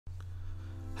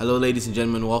Hello ladies and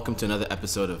gentlemen, welcome to another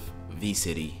episode of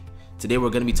V.City. Today we're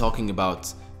going to be talking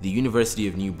about the University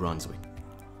of New Brunswick.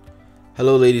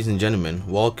 Hello ladies and gentlemen,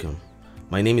 welcome.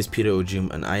 My name is Peter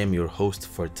Ojum and I am your host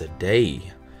for today.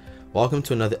 Welcome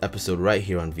to another episode right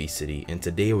here on V.City, and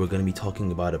today we're going to be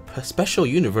talking about a special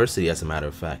university, as a matter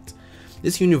of fact.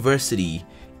 This university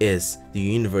is the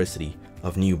University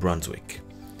of New Brunswick.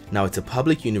 Now, it's a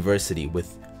public university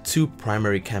with two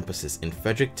primary campuses in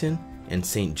Fredericton and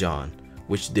St. John,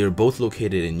 which they're both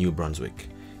located in New Brunswick.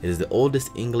 It is the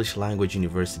oldest English language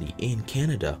university in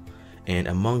Canada and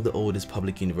among the oldest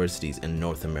public universities in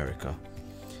North America.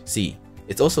 See,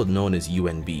 it's also known as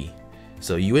UNB.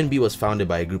 So UNB was founded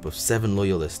by a group of 7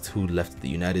 loyalists who left the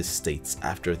United States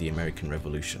after the American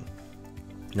Revolution.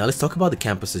 Now let's talk about the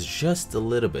campuses just a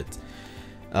little bit.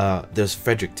 There's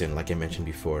Fredericton, like I mentioned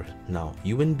before. Now,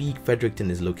 UNB Fredericton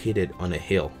is located on a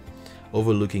hill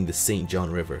overlooking the St.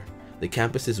 John River. The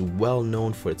campus is well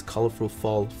known for its colorful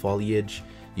foliage.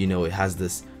 You know, it has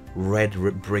this red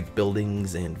brick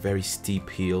buildings and very steep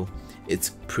hill.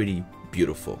 It's pretty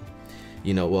beautiful.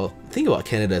 You know, well, the thing about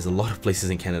Canada is a lot of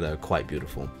places in Canada are quite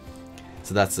beautiful.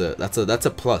 So that's a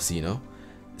plus, you know.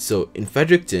 So in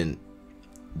Fredericton,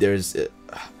 there's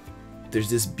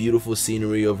this beautiful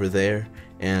scenery over there,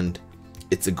 and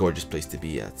it's a gorgeous place to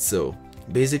be at. So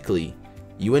basically,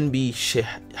 UNB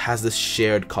has this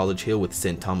shared college hill with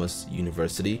St. Thomas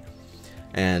University,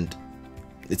 and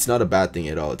it's not a bad thing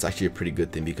at all. It's actually a pretty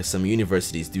good thing because some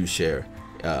universities do share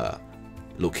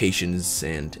locations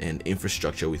and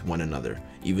infrastructure with one another,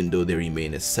 even though they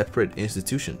remain as separate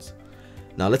institutions.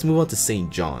 Now let's move on to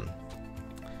St. John.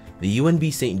 The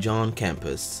UNB St. John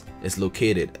campus is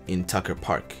located in Tucker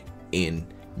Park in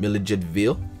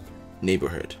Milledgeville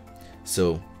neighborhood.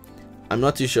 So I'm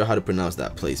not too sure how to pronounce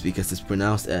that place because it's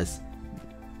pronounced as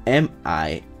Millidge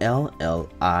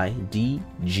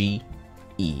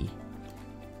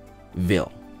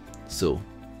Ville. So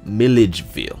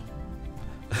Milledgeville.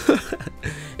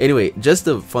 Anyway, just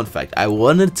a fun fact. I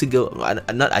wanted to go.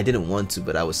 I didn't want to,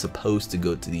 but I was supposed to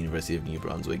go to the University of New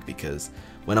Brunswick because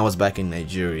when I was back in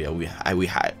Nigeria, we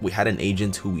had an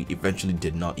agent who we eventually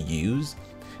did not use,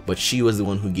 but she was the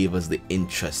one who gave us the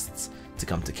interests to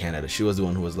come to Canada. She was the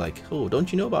one who was like, "Oh,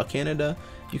 don't you know about Canada?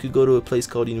 You could go to a place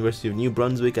called University of New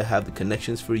Brunswick. I have the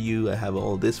connections for you. I have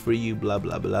all this for you, blah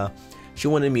blah blah." She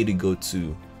wanted me to go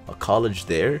to a college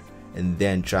there and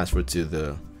then transfer to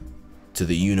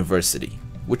the university,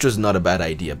 which was not a bad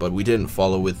idea, but we didn't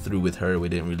follow it through with her. We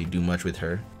didn't really do much with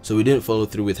her, so we didn't follow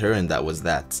through with her, and that was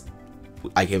that.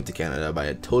 I came to Canada by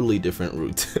a totally different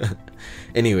route.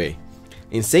 Anyway,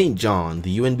 in St. John,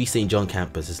 the UNB St. John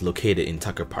campus is located in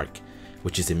Tucker Park,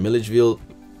 which is in Milledgeville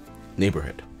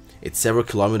neighborhood. It's several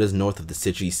kilometers north of the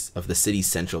city's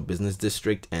central business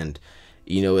district, and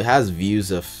you know, it has views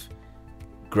of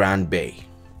Grand Bay,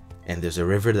 and there's a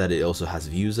river that it also has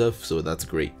views of, so that's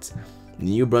great.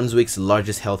 New Brunswick's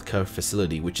largest healthcare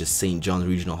facility, which is St. John's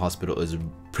Regional Hospital,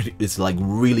 is like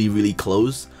really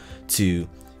close to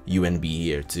UNB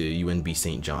here, to UNB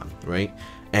St. John, right?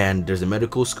 And there's a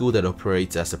medical school that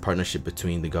operates as a partnership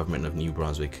between the government of New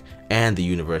Brunswick and the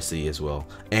university as well,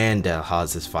 and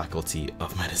has its faculty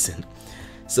of medicine.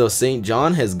 So St.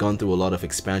 John has gone through a lot of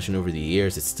expansion over the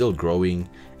years. It's still growing,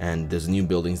 and there's new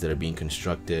buildings that are being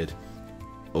constructed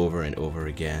over and over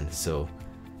again. So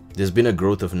there's been a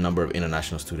growth of a number of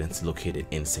international students located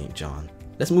in St. John.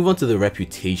 Let's move on to the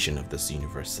reputation of this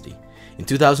university. In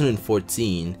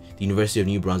 2014, the University of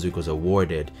New Brunswick was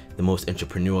awarded the most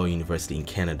entrepreneurial university in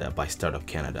Canada by Startup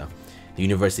Canada. The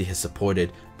university has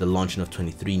supported the launching of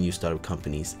 23 new startup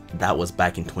companies. That was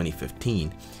back in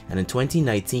 2015. And in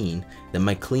 2019, the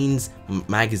Maclean's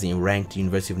magazine ranked the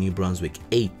University of New Brunswick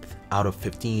 8th out of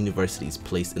 15 universities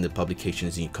placed in the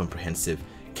publications in comprehensive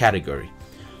category.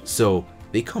 So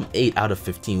they come 8 out of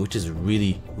 15, which is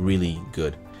really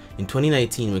good. In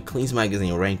 2019, Maclean's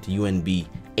magazine ranked UNB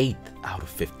 8th out of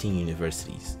 15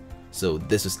 universities. So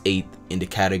this was 8th in the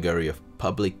category of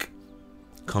public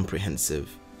comprehensive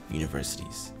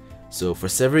universities. So for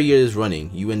several years running,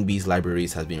 UNB's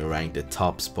libraries has been ranked the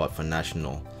top spot for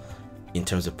national in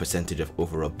terms of percentage of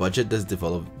overall budget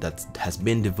that has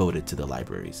been devoted to the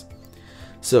libraries.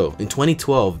 So in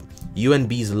 2012,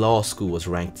 UNB's law school was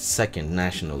ranked 2nd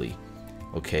nationally.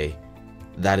 Okay,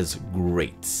 that is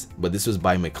great, but this was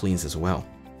by Maclean's as well.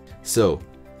 So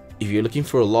if you're looking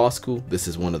for a law school, this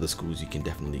is one of the schools you can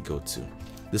definitely go to.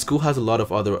 The school has a lot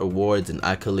of other awards and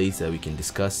accolades that we can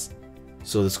discuss.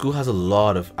 So the school has a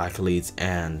lot of accolades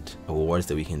and awards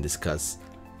that we can discuss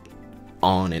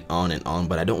on and on and on,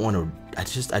 but I don't want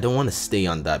to stay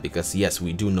on that because yes,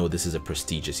 we do know this is a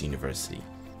prestigious university.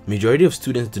 Majority of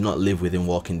students do not live within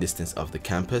walking distance of the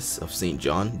campus of St.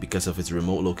 John because of its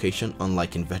remote location.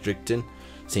 Unlike in Fredericton,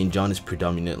 St. John is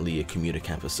predominantly a commuter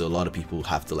campus, so a lot of people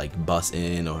have to like bus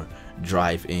in or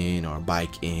drive in or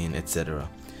bike in, etc.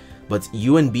 But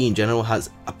UNB in general has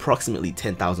approximately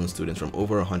 10,000 students from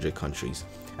over 100 countries,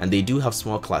 and they do have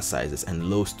small class sizes and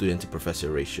low student to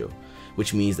professor ratio,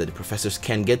 which means that the professors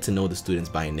can get to know the students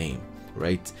by name,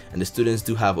 right? And the students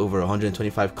do have over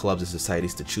 125 clubs and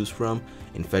societies to choose from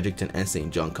in Fredericton and St.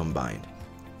 John combined.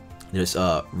 There's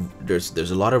a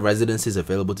lot of residences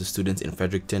available to students in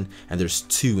Fredericton, and there's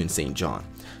 2 in St. John.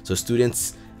 So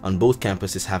students on both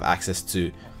campuses have access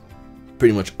to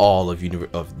pretty much all of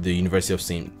the University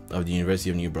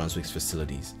of New Brunswick's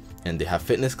facilities, and they have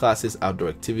fitness classes, outdoor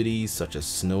activities such as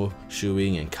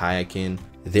snowshoeing and kayaking.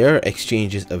 There are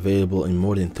exchanges available in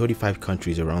more than 35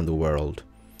 countries around the world,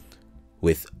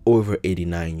 with over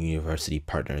 89 university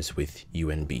partners with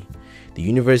UNB. The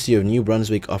University of New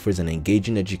Brunswick offers an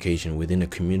engaging education within a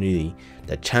community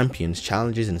that champions,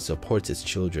 challenges, and supports its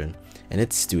children and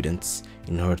its students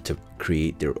in order to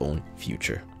create their own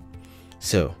future.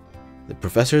 So, the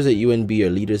professors at UNB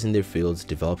are leaders in their fields,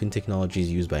 developing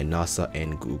technologies used by NASA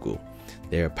and Google.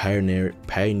 They are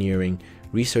pioneering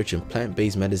research in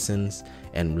plant-based medicines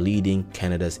and leading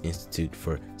Canada's Institute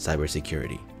for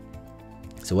Cybersecurity.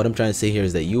 So what I'm trying to say here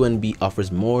is that UNB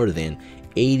offers more than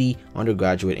 80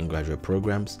 undergraduate and graduate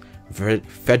programs.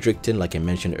 Fredericton, like I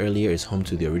mentioned earlier, is home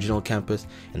to the original campus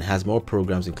and has more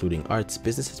programs including arts,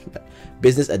 business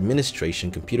administration,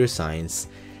 computer science,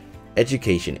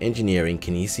 education, engineering,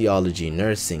 kinesiology,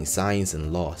 nursing, science,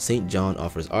 and law. St. John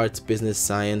offers arts, business,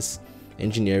 science,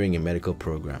 engineering, and medical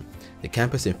program. The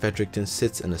campus in Fredericton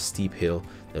sits on a steep hill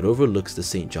that overlooks the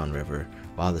St. John River,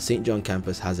 while the St. John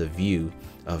campus has a view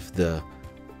of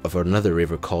another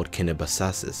river called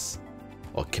Kinnibacasis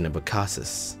or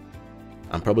Kinnibacasis.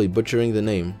 I'm probably butchering the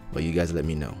name, but you guys let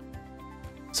me know.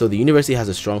 So the university has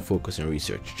a strong focus on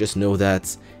research. Just know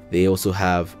that they also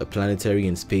have a planetary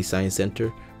and space science center,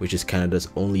 which is Canada's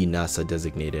only NASA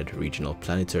designated regional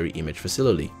planetary image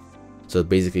facility. So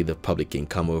basically the public can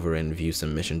come over and view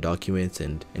some mission documents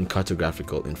and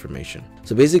cartographical information.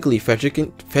 So basically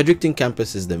Fredericton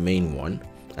campus is the main one,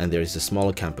 and there is a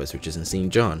smaller campus which is in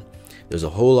St. John. There's a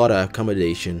whole lot of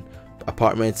accommodation.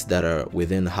 Apartments that are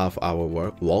within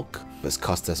half-hour walk but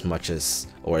cost as much as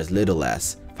or as little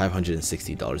as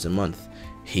 $560 a month,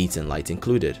 heat and light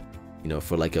included, you know,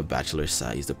 for like a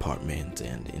bachelor-sized apartment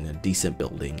and in a decent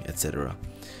building, etc.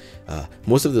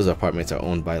 Most of those apartments are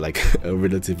owned by like a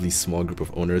relatively small group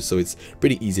of owners, so it's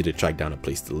pretty easy to track down a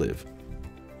place to live.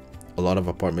 A lot of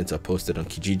apartments are posted on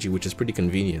Kijiji, which is pretty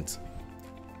convenient.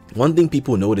 One thing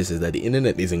people notice is that the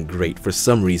internet isn't great for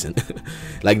some reason.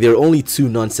 Like there are only 2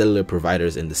 non-cellular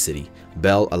providers in the city,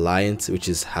 Bell Alliance, which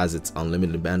has its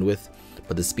unlimited bandwidth,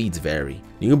 but the speeds vary.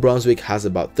 New Brunswick has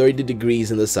about 30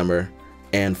 degrees in the summer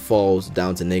and falls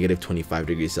down to negative 25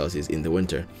 degrees Celsius in the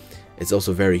winter. It's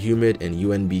also very humid, and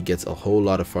UNB gets a whole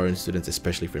lot of foreign students,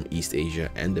 especially from East Asia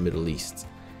and the Middle East.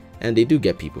 And they do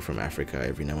get people from Africa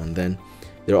every now and then.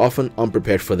 They're often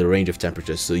unprepared for the range of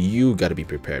temperatures, so you gotta be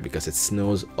prepared because it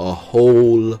snows a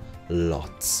whole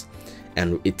lot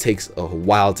and it takes a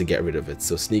while to get rid of it,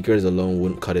 so sneakers alone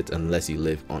wouldn't cut it unless you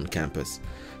live on campus.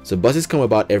 So buses come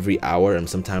about every hour and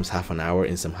sometimes half an hour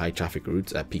in some high traffic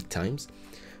routes at peak times,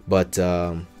 but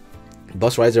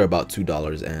bus rides are about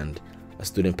 $2 and a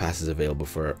student pass is available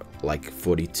for like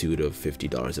 $42 to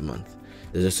 $50 a month.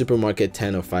 There's a supermarket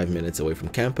 10 or 5 minutes away from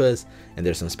campus, and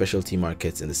there's some specialty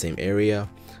markets in the same area.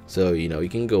 So, you know, you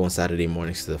can go on Saturday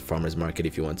mornings to the farmer's market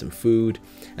if you want some food,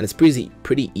 and it's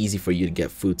pretty easy for you to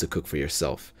get food to cook for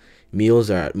yourself. Meals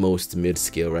are at most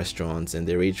mid-scale restaurants, and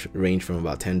they range from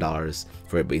about $10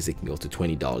 for a basic meal to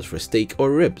 $20 for steak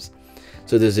or ribs.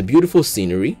 So there's a beautiful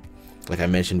scenery, like I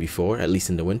mentioned before, at least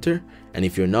in the winter. And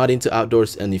if you're not into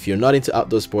outdoors,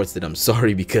 sports, then I'm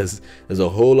sorry, because there's a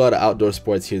whole lot of outdoor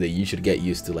sports here that you should get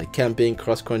used to, like camping,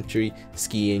 cross country,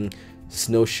 skiing,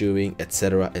 snowshoeing,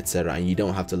 etc., etc. And you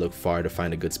don't have to look far to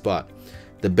find a good spot.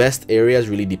 The best areas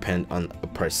really depend on a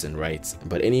person, right?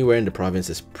 But anywhere in the province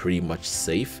is pretty much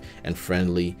safe and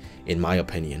friendly, in my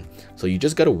opinion. So you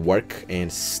just gotta work and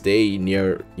stay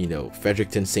near, you know,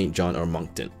 Fredericton, St. John, or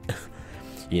Moncton.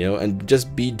 You know, and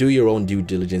just do your own due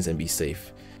diligence and be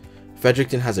safe.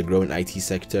 Fredericton has a growing IT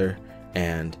sector,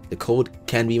 and the cold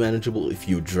can be manageable if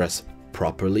you dress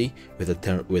properly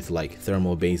with like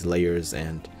thermal base layers,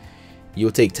 and you'll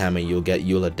take time and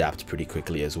you'll adapt pretty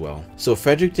quickly as well. So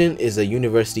Fredericton is a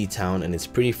university town and it's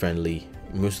pretty friendly,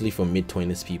 mostly for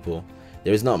mid-20s people.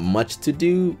 There's not much to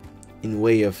do in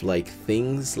way of like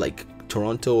things like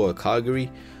Toronto or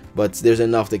Calgary, but there's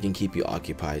enough that can keep you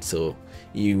occupied, so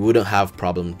you wouldn't have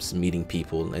problems meeting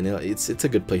people, and it's a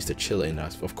good place to chill in,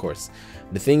 of course.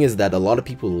 The thing is that a lot of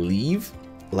people leave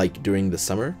like during the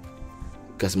summer,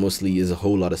 because mostly is a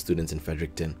whole lot of students in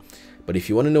Fredericton. But if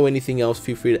you want to know anything else,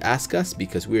 feel free to ask us,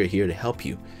 because we are here to help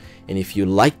you. And if you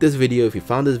like this video, if you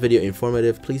found this video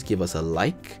informative, please give us a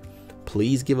like.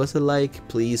 Please give us a like.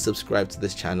 Please subscribe to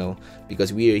this channel,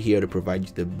 because we are here to provide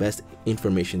you the best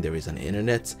information there is on the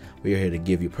internet. We are here to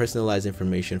give you personalized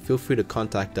information. Feel free to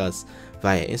contact us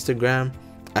via Instagram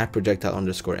at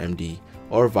projectile_MD,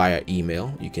 or via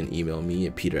email. You can email me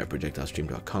at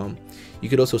peter@projectilestream.com. You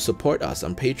could also support us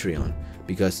on Patreon,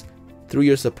 because through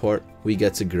your support we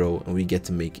get to grow and we get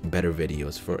to make better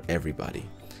videos for everybody.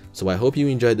 So I hope you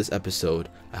enjoyed this episode.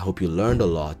 I hope you learned a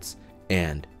lot,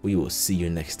 and we will see you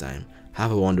next time.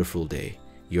 Have a wonderful day.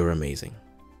 You're amazing.